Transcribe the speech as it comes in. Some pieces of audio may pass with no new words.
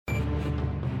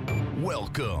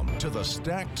Welcome to the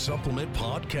Stacked Supplement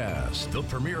Podcast, the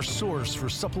premier source for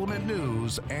supplement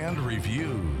news and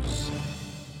reviews.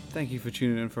 Thank you for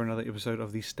tuning in for another episode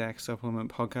of the Stacked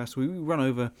Supplement Podcast, where we run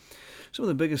over some of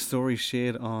the biggest stories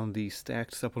shared on the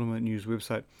Stacked Supplement News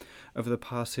website over the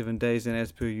past 7 days. And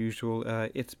as per usual,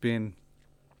 it's been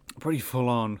a pretty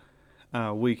full-on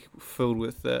week filled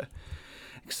with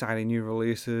exciting new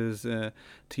releases,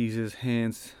 teasers,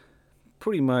 hints,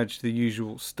 pretty much the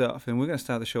usual stuff. And we're going to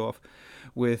start the show off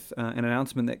with an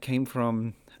announcement that came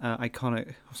from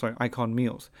Icon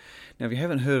Meals. Now, if you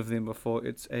haven't heard of them before,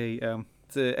 it's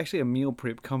actually a meal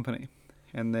prep company,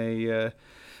 and they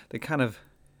kind of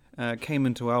came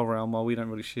into our realm. While we don't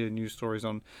really share news stories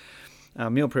on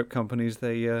meal prep companies,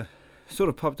 they sort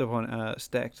of popped up on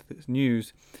Stacked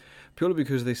News purely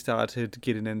because they started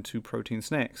getting into protein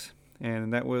snacks,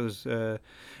 and that was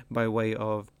by way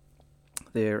of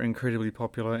their incredibly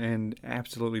popular and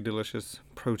absolutely delicious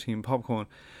protein popcorn,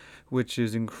 which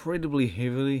is incredibly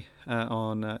heavily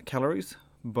on calories,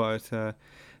 but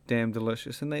damn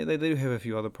delicious. And they do have a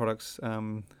few other products,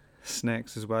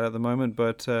 snacks as well at the moment,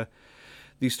 but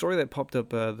the story that popped up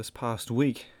this past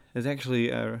week is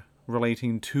actually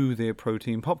relating to their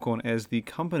protein popcorn, as the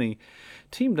company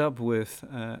teamed up with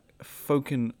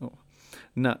Fokin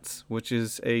Nuts, which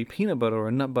is a peanut butter or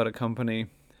a nut butter company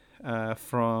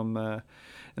from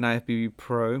an IFBB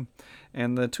Pro,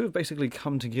 and the two have basically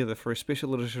come together for a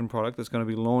special edition product that's going to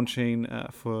be launching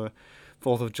for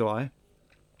 4th of July,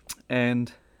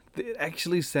 and it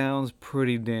actually sounds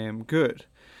pretty damn good.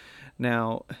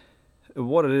 Now,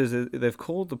 what it is they've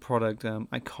called the product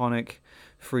Iconic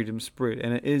Freedom Spread,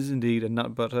 and it is indeed a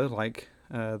nut butter like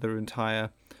their entire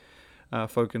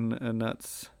Fokin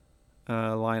Nuts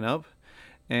lineup,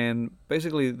 and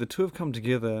basically the two have come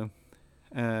together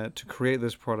to create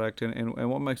this product, and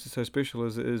what makes it so special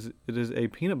is it is a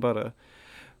peanut butter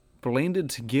blended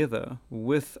together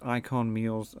with Icon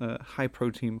Meals high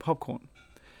protein popcorn.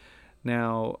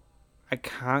 Now, I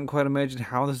can't quite imagine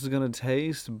how this is going to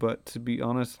taste, but to be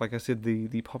honest, like I said,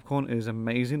 the popcorn is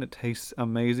amazing. It tastes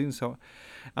amazing, so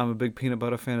I'm a big peanut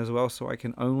butter fan as well, so I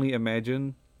can only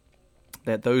imagine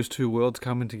that those two worlds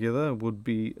coming together would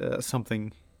be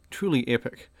something truly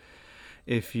epic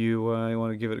if you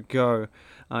want to give it a go.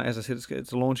 As I said,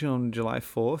 it's launching on July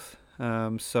 4th,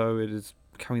 so it is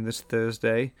coming this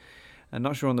Thursday. I'm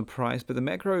not sure on the price, but the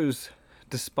macros,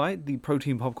 despite the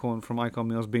protein popcorn from Icon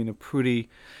Meals being a pretty,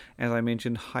 as I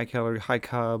mentioned, high calorie, high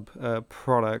carb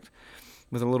product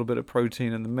with a little bit of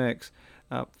protein in the mix,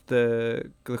 the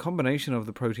combination of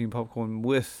the protein popcorn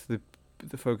with the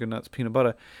Fokin Nuts peanut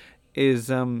butter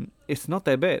is it's not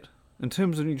that bad. In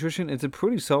terms of nutrition, it's a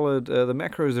pretty solid. The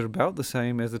macros are about the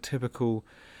same as the typical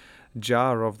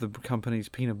jar of the company's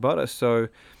peanut butter, so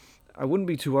I wouldn't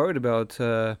be too worried about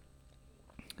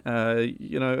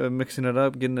mixing it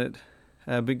up, getting it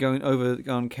going over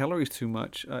on calories too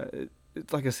much.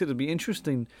 It's like I said, it'd be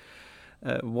interesting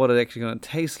what it's actually going to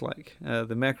taste like.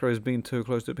 The macros being too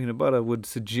close to peanut butter would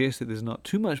suggest that there's not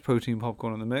too much protein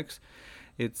popcorn in the mix.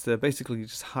 It's basically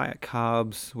just higher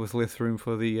carbs with less room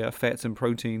for the fats and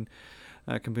protein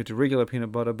compared to regular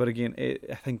peanut butter. But again,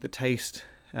 I think the taste,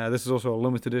 this is also a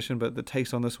limited edition, but the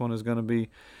taste on this one is going to be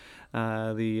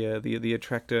the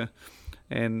attractor,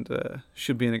 and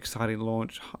should be an exciting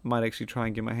launch. Might actually try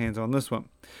and get my hands on this one.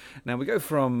 Now we go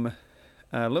from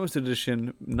limited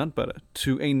edition nut butter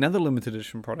to another limited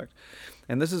edition product,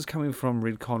 and this is coming from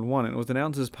Redcon One, and it was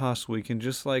announced this past week. And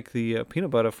just like the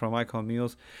peanut butter from Icon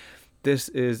Meals, this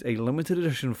is a limited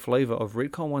edition flavor of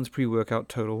Redcon One's pre-workout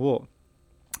Total War.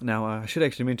 Now, I should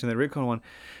actually mention that Redcon One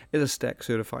is a Stack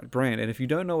certified brand, and if you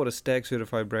don't know what a Stack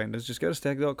certified brand is, just go to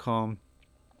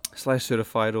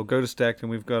stack.com/certified, or go to Stack, and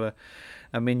we've got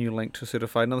a menu link to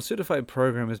certified. Now, the certified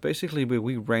program is basically where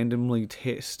we randomly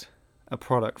test a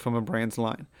product from a brand's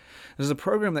line. This is a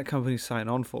program that companies sign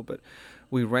on for, but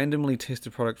we randomly test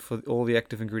a product for all the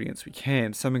active ingredients we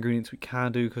can. Some ingredients we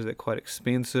can't do because they're quite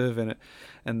expensive, and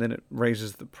then it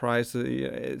raises the price.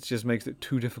 It just makes it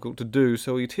too difficult to do.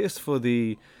 So we test for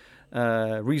the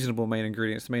reasonable main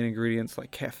ingredients. The main ingredients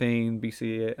like caffeine,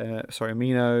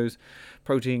 aminos,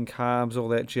 protein, carbs, all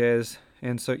that jazz.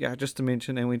 And so, yeah, just to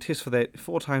mention, and we test for that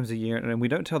 4 times a year, and we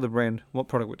don't tell the brand what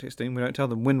product we're testing. We don't tell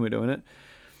them when we're doing it.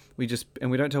 We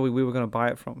don't tell where we were going to buy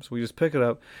it from. So we just pick it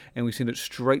up and we send it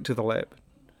straight to the lab.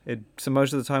 So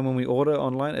most of the time when we order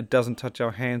online, it doesn't touch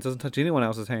our hands, doesn't touch anyone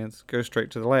else's hands, goes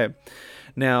straight to the lab.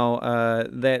 Now,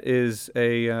 that is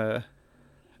a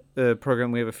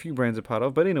program we have a few brands a part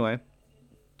of. But anyway,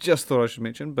 just thought I should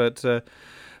mention. But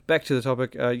back to the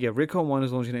topic. Redcon One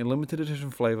is launching a limited edition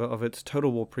flavor of its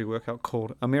Total War pre-workout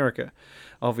called America.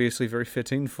 Obviously, very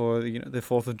fitting for the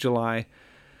 4th of July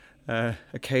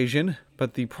occasion.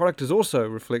 But the product also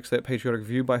reflects that patriotic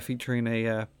view by featuring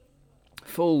a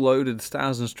full-loaded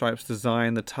Stars and Stripes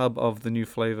design. The tub of the new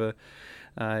flavor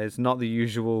is not the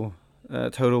usual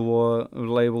Total War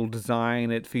label design.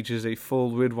 It features a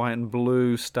full red, white, and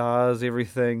blue stars,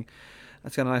 everything.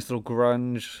 It's got a nice little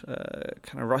grunge,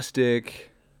 kind of rustic,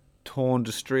 torn,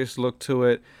 distressed look to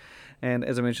it. And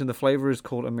as I mentioned, the flavor is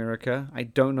called America. I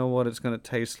don't know what it's going to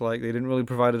taste like. They didn't really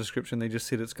provide a description. They just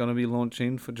said it's going to be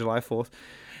launching for July 4th.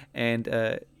 And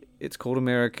it's called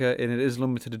America, and it is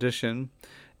limited edition.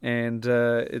 And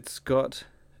it's got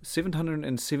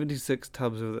 776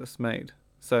 tubs of this made.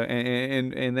 So,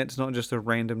 and that's not just a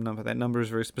random number. That number is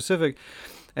very specific,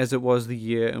 as it was the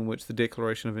year in which the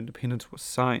Declaration of Independence was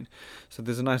signed. So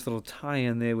there's a nice little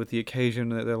tie-in there with the occasion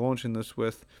that they're launching this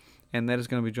with, and that is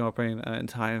going to be dropping in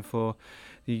time for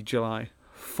the July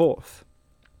 4th.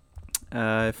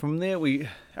 From there, we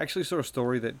actually saw a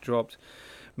story that dropped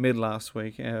mid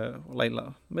to late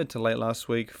last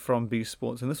week from Beast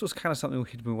Sports, and this was kind of something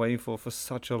we'd been waiting for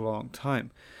such a long time.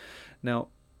 Now,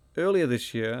 earlier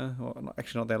this year, or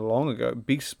actually not that long ago,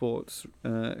 Beast Sports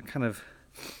kind of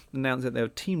announced that they were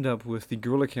teamed up with the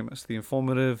Guerrilla Chemist, the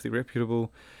informative, the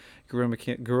reputable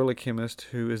Guerrilla Chemist,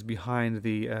 who is behind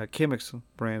the Chemix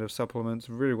brand of supplements.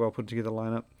 Really well put together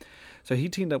lineup. So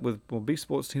Beast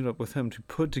Sports teamed up with him to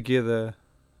put together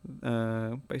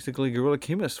basically Guerrilla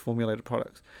Chemist formulated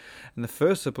products. And the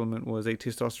first supplement was a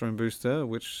testosterone booster,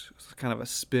 which was kind of a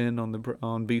spin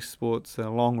on Beast Sports'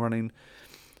 long-running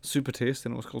Super Test,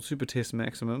 and it was called Super Test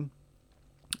Maximum.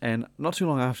 And not too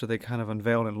long after they kind of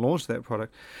unveiled and launched that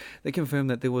product, they confirmed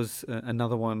that there was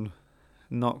another one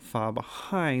not far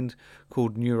behind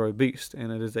called Neuro Beast,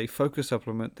 and it is a focus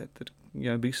supplement that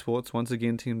Beast Sports once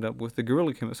again teamed up with the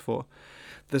Guerrilla Chemist for.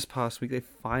 This past week, they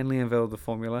finally unveiled the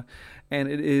formula, and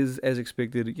it is, as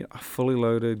expected, a fully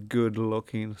loaded,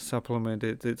 good-looking supplement.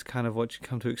 It's kind of what you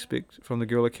come to expect from the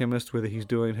Guerrilla Chemist, whether he's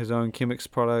doing his own Chemix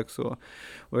products or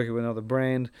working with another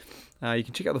brand. You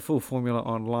can check out the full formula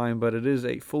online, but it is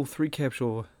a full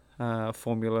 3-capsule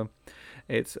formula.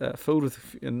 It's filled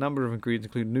with a number of ingredients,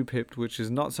 including Noopept, which is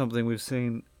not something we've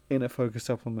seen in a focus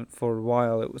supplement for a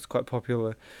while. It was quite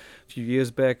popular a few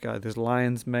years back. There's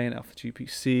Lion's Mane, Alpha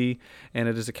GPC, and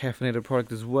it is a caffeinated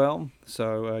product as well.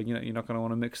 So you're not going to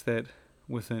want to mix that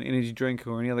with an energy drink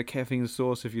or any other caffeine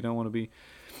source if you don't want to be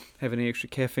having any extra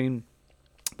caffeine.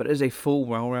 But it is a full,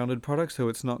 well-rounded product, so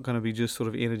it's not going to be just sort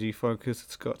of energy focused.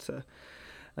 It's got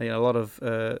a lot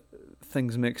of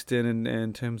things mixed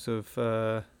in terms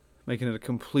of making it a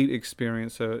complete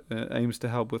experience. So it aims to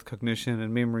help with cognition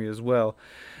and memory as well,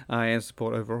 and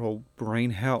support overall brain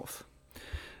health.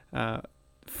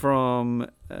 From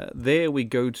there we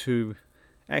go to,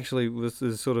 actually, this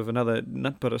is sort of another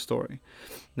nut butter story.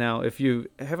 Now, if you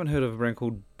haven't heard of a brand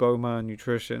called Bowmar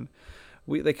Nutrition,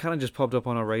 they kind of just popped up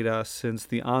on our radar since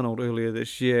the Arnold earlier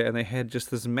this year, and they had just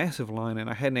this massive line,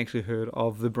 and I hadn't actually heard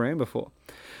of the brand before.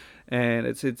 And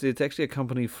it's actually a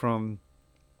company from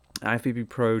IFBB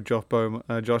Pro Josh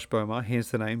Bowmar, hence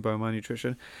the name Bowmar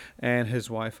Nutrition, and his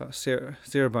wife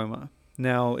Sarah Bowmar.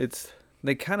 Now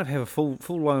they kind of have a full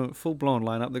blown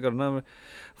lineup. They've got a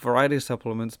variety of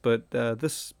supplements, but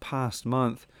this past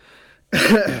month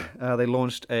they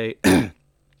launched a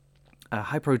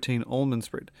high protein almond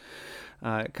spread.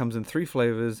 It comes in 3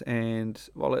 flavors, and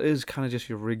while it is kind of just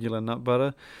your regular nut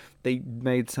butter, they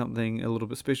made something a little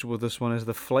bit special with this one, as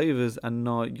the flavors are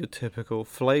not your typical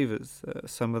flavors.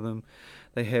 Some of them,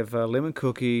 they have lemon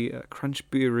cookie, crunch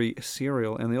berry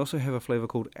cereal, and they also have a flavor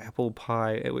called apple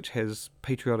pie, which has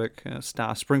patriotic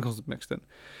star sprinkles mixed in.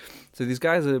 So these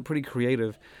guys are pretty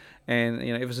creative, and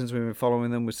ever since we've been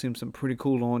following them, we've seen some pretty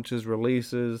cool launches,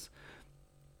 releases.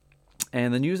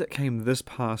 And the news that came this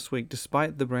past week,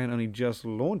 despite the brand only just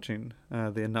launching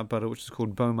their nut butter, which is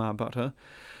called Bowmar Butter,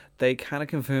 they kind of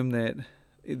confirmed that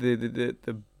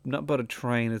the nut butter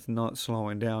train is not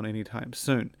slowing down anytime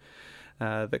soon.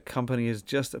 The company has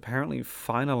just apparently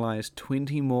finalized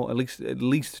 20 more, at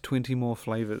least 20 more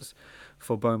flavors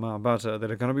for Bowmar Butter that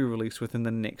are going to be released within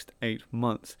the next 8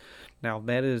 months. Now,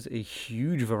 that is a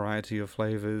huge variety of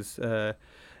flavors.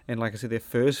 And like I said, their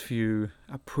first few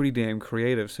are pretty damn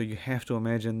creative, so you have to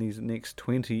imagine these next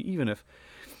 20, even if,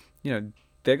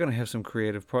 they're going to have some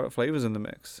creative flavors in the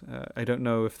mix. I don't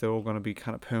know if they're all going to be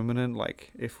kind of permanent,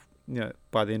 like if,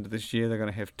 by the end of this year they're going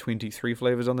to have 23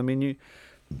 flavors on the menu,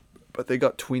 but they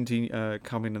got 20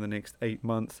 coming in the next 8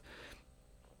 months,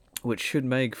 which should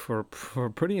make for a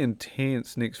pretty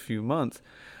intense next few months.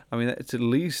 I mean, it's at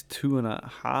least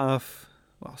 2.5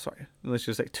 let's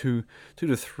just say two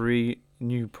to three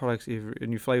new products,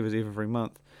 new flavors every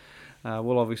month.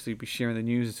 We'll obviously be sharing the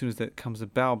news as soon as that comes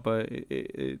about, but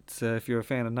it's if you're a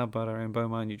fan of nut butter and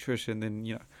Beaumont Nutrition, then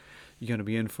you're going to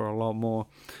be in for a lot more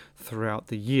throughout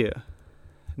the year.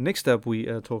 Next up, we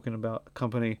are talking about a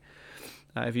company.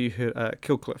 Have you heard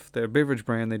Killcliff? They're a beverage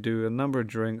brand. They do a number of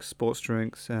drinks, sports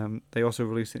drinks. They also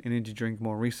released an energy drink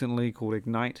more recently called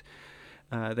Ignite.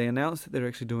 They announced that they're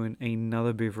actually doing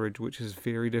another beverage, which is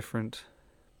very different.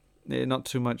 Not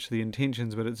too much the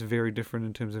intentions, but it's very different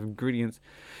in terms of ingredients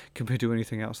compared to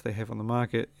anything else they have on the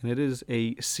market, and it is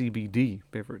a CBD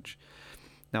beverage.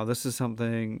 Now, this is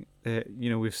something that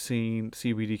we've seen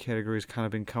CBD categories kind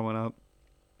of been coming up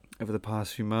over the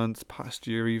past few months, past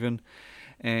year even,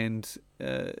 and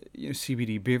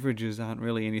CBD beverages aren't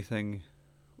really anything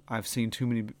I've seen too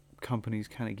many companies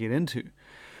kind of get into.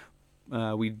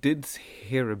 We did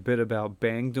hear a bit about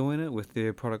Bang doing it with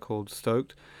their product called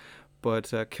Stoked,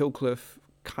 but Killcliff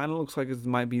kind of looks like it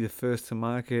might be the first to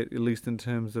market, at least in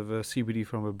terms of a CBD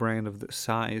from a brand of this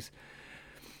size,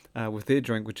 with their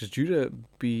drink, which is due to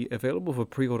be available for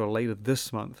pre-order later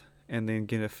this month, and then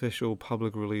get official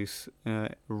public release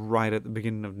right at the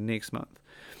beginning of next month.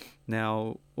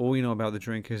 Now, all we know about the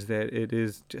drink is that it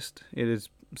is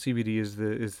CBD is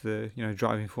the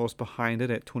driving force behind it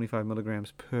at 25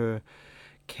 milligrams per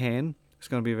can. It's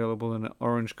going to be available in an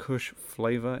orange Kush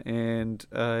flavor, and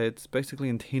it's basically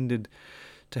intended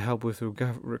to help with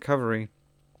recovery.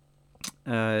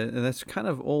 And that's kind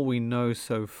of all we know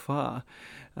so far.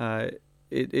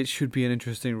 It should be an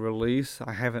interesting release.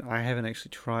 I haven't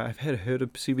actually tried. I've heard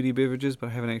of CBD beverages, but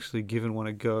I haven't actually given one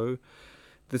a go.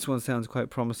 This one sounds quite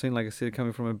promising. Like I said,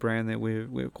 coming from a brand that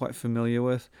we're quite familiar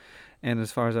with, and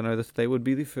as far as I know, they would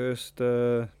be the first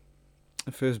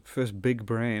big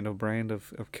brand of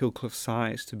Killcliff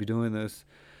size to be doing this.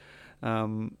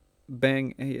 Bang,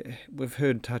 we've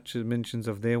heard mentions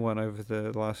of their one over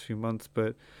the last few months,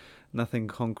 but nothing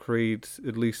concrete,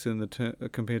 at least in the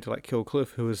compared to like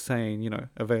Killcliff, who is saying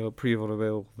pre-order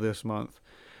available this month.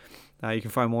 You can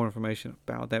find more information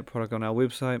about that product on our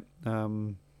website,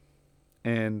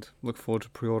 and look forward to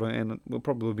pre-order, and we'll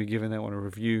probably be giving that one a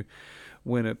review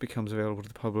when it becomes available to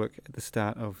the public at the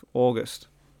start of August.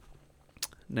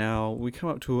 Now, we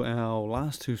come up to our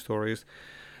last two stories,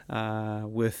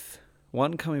 with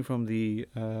one coming from the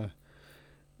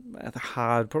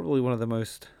probably one of the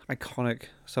most iconic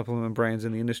supplement brands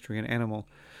in the industry, and Animal.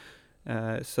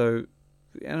 So,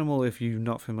 Animal, if you're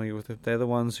not familiar with it, they're the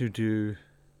ones who do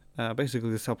basically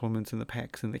the supplements in the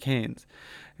packs and the cans,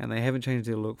 and they haven't changed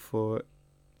their look for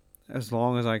as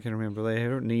long as I can remember. They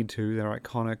don't need to. They're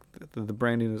iconic. The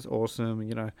branding is awesome,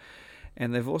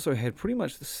 and they've also had pretty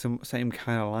much the same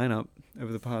kind of lineup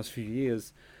over the past few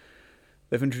years.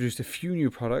 They've introduced a few new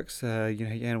products,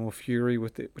 Animal Fury,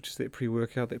 which is their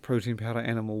pre-workout, their protein powder,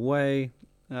 Animal Whey.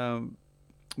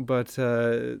 But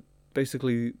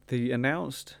basically, they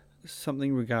announced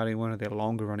something regarding one of their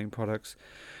longer-running products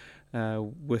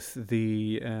with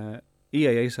the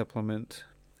EAA supplement,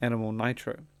 Animal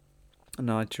Nitro.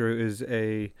 Nitro is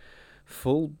a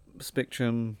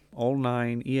full-spectrum,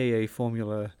 all-9 EAA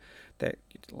formula that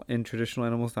in traditional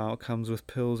animal style comes with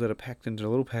pills that are packed into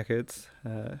little packets,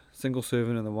 single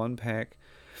serving in the one pack,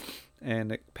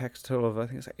 and it packs a total of, I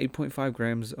think it's like 8.5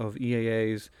 grams of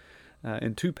EAAs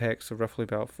in two packs, so roughly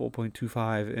about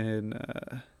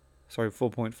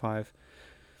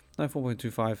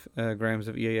 4.25 grams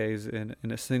of EAAs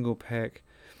in a single pack.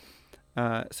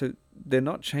 So they're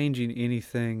not changing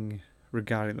anything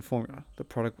regarding the formula. The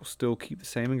product will still keep the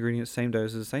same ingredients, same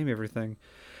doses, same everything.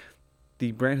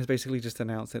 The brand has basically just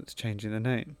announced that it's changing the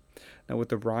name. Now, with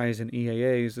the rise in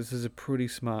EAAs, this is a pretty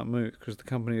smart move because the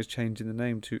company is changing the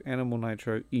name to Animal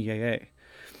Nitro EAA.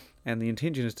 And the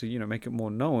intention is to, make it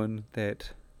more known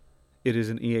that it is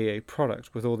an EAA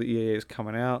product, with all the EAAs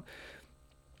coming out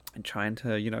and trying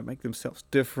to, make themselves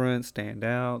different, stand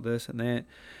out, this and that.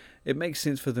 It makes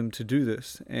sense for them to do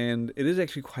this, and it is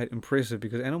actually quite impressive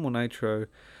because Animal Nitro,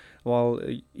 while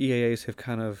EAAs have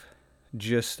kind of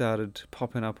just started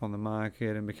popping up on the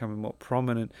market and becoming more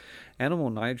prominent,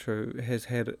 Animal Nitro has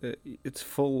had its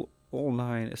full all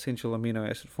 9 essential amino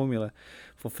acid formula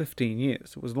for 15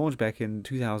 years. It was launched back in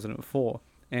 2004,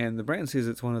 and the brand says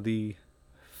it's it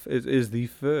is the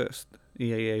first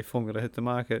EAA formula to hit the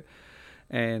market.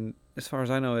 And as far as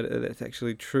I know, that's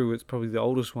actually true. It's probably the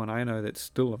oldest one I know that's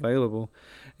still available.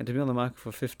 And to be on the market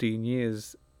for 15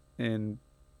 years, and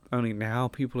only now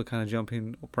people are kind of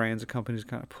jumping, or brands or companies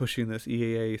kind of pushing this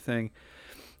EAA thing,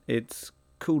 it's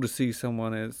cool to see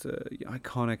someone as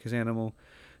iconic as Animal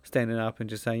standing up and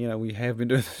just saying, we have been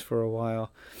doing this for a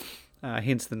while.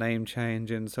 hence the name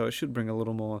change, and so it should bring a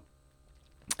little more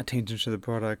attention to the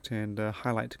product and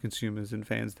highlight to consumers and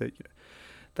fans that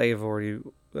they're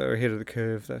ahead of the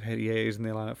curve. They've had EAs in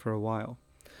their lineup for a while.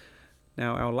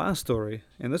 Now, our last story,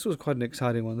 and this was quite an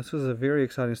exciting one. This was a very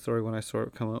exciting story when I saw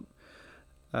it come up.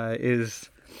 Is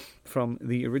from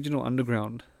the original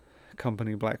underground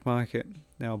company, Black Market.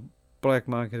 Now, Black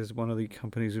Market is one of the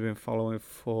companies we've been following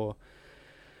for,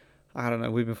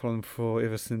 we've been following for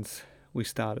ever since we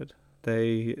started.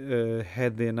 They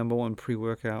had their number one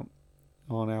pre-workout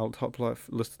on our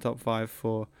list of top 5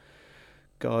 for,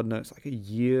 God knows, like a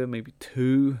year, maybe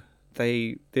 2.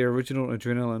 Their original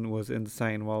Adrenaline was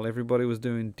insane. While everybody was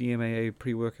doing DMAA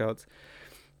pre-workouts,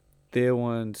 their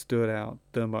one stood out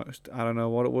the most. I don't know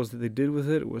what it was that they did with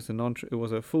it. It was a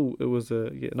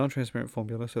non-transparent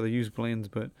formula, so they used blends,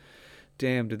 but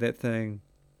damn, did that thing,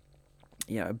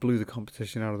 it blew the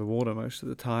competition out of the water most of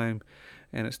the time,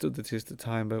 and it stood the test of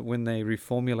time. But when they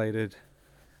reformulated,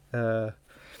 they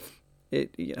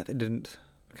didn't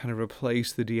kind of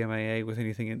replace the DMAA with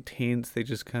anything intense. They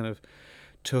just kind of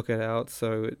took it out,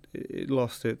 so it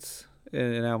lost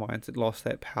in our minds, it lost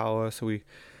that power, so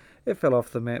it fell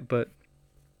off the map. But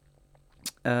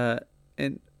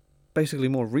and basically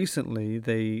more recently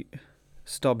they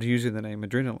stopped using the name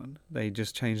Adrenaline. They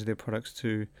just changed their products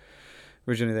to,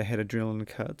 originally they had Adrenaline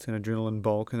Cuts and Adrenaline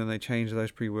Bulk, and then they changed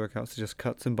those pre-workouts to just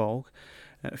Cuts and Bulk,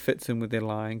 and it fits in with their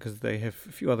line because they have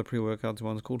a few other pre-workouts.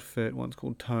 One's called Fit, one's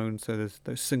called Tone, so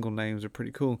those single names are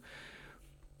pretty cool.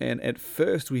 And at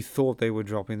first we thought they were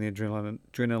dropping the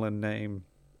Adrenaline name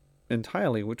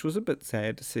entirely, which was a bit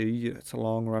sad to see. It's a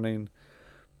long-running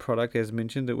product. As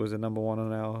mentioned, it was a number 1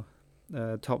 on our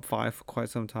top 5 for quite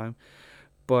some time.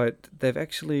 But they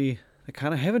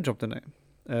kind of haven't dropped the name.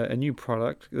 A new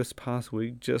product this past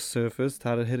week just surfaced,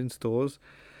 started hitting stores,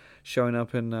 showing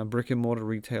up in brick-and-mortar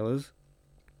retailers.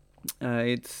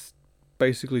 It's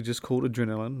basically just called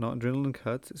Adrenaline, not Adrenaline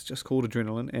Cuts. It's just called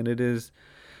Adrenaline, and it is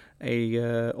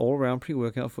a all-around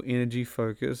pre-workout for energy,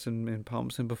 focus, and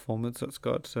pumps and performance. So it's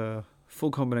got a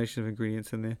full combination of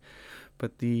ingredients in there.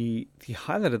 But the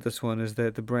highlight of this one is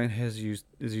that the brand is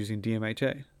using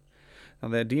DMHA. Now,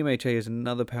 that DMHA is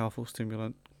another powerful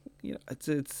stimulant.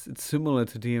 It's similar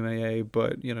to DMAA,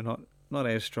 but not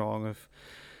as strong. If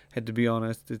had to be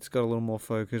honest, it's got a little more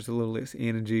focus, a little less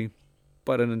energy,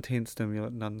 but an intense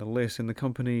stimulant nonetheless. And the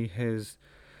company has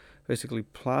basically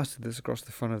plastered this across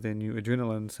the front of their new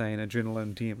Adrenaline, saying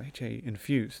Adrenaline DMHA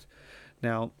infused.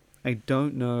 Now, I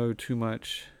don't know too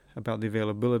much about the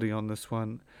availability on this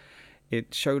one.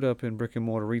 It showed up in brick and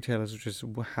mortar retailers, which is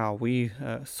how we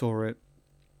saw it.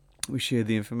 We shared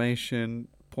the information,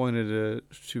 pointed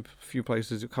to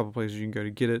a couple places you can go to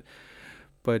get it,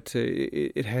 but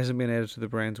it hasn't been added to the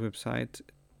brand's website.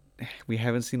 We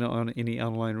haven't seen it on any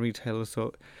online retailers,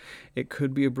 so it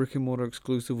could be a brick and mortar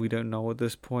exclusive. We don't know at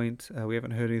this point. We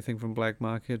haven't heard anything from Black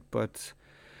Market, but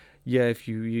yeah, if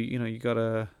you got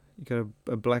a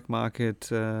Black Market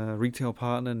retail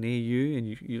partner near you, and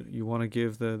you want to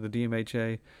give the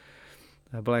DMHA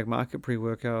Black Market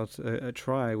pre-workout a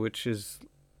try, which is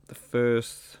the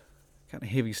first kind of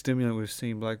heavy stimulant we've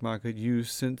seen Black Market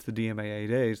use since the DMAA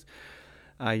days,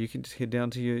 you can just head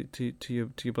down to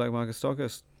your Black Market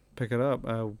stockist, pick it up.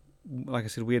 Like I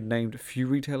said, we had named a few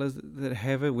retailers that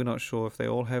have it. We're not sure if they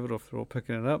all have it or if they're all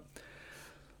picking it up,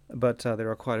 but there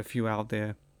are quite a few out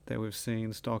there that we've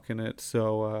seen stocking it.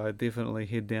 So definitely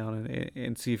head down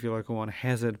and see if your local one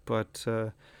has it. But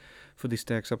for the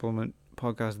Stack Supplement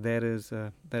podcast, that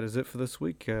is it for this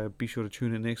week. Be sure to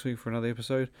tune in next week for another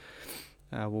episode.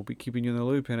 We'll be keeping you in the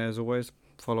loop, and as always,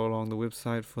 follow along the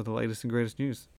website for the latest and greatest news.